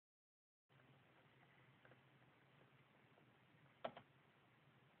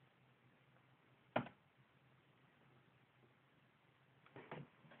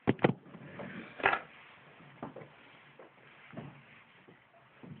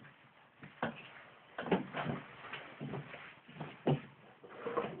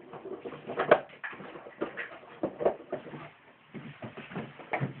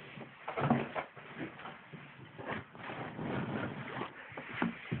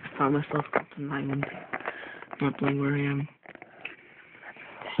found myself on an island, not knowing where I am.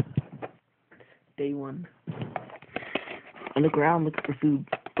 Day 1. I look around looking for food,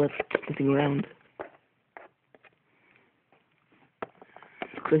 but nothing around.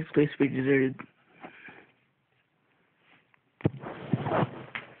 This place is pretty deserted.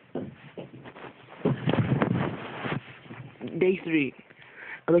 Day 3.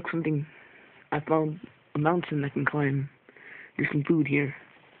 I look something. I found a mountain I can climb. There's some food here.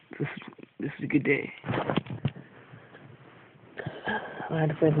 This is a good day. I had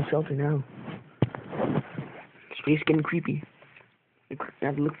to find some shelter now. This place is getting creepy. I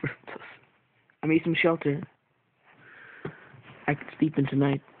have to look for. I made some shelter. I could sleep in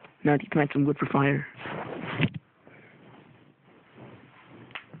tonight. Now I need to find some wood for fire.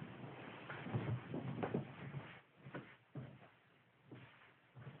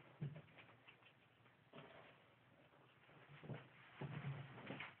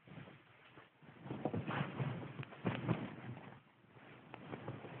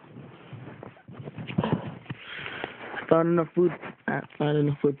 I found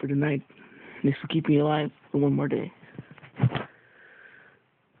enough food for tonight. This will keep me alive for one more day.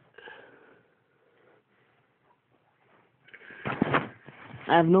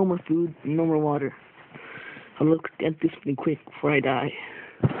 I have no more food, no more water. I'll look at this pretty quick before I die.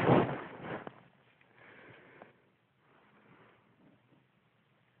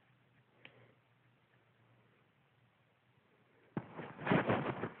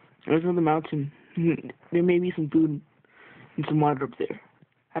 There's another mountain. There may be some food and some water up there.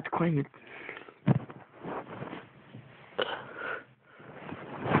 I have to climb it.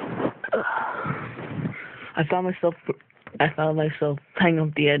 I found myself hanging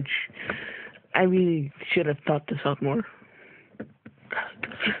off the edge. I really should have thought this out more.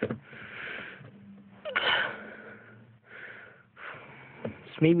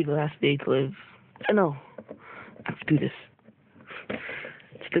 It's maybe the last day to live. I know. I have to do this.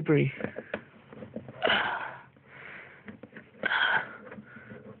 It's slippery.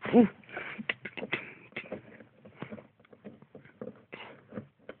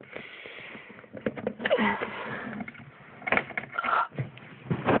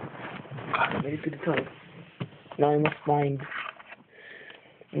 Ready to the top. Now I must find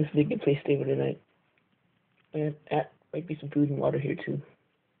this big good place to stay for tonight. And might be some food and water here too.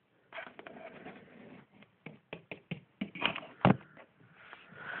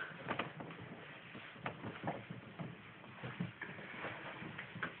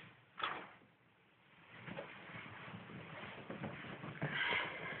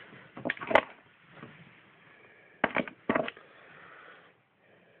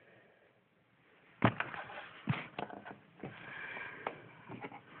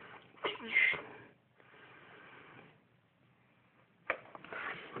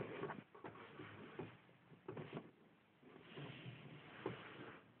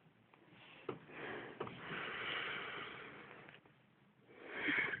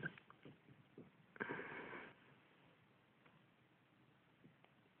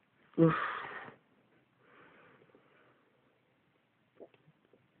 Oof.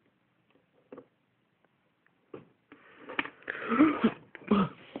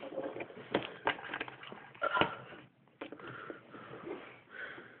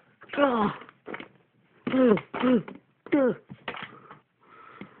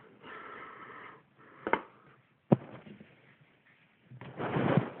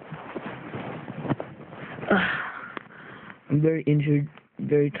 I'm very injured,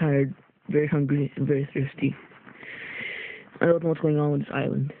 very tired, very hungry, and very thirsty. I don't know what's going on with this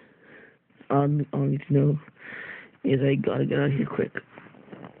island. All I need to know is I gotta get out of here quick.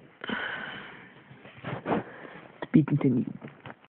 To be continued.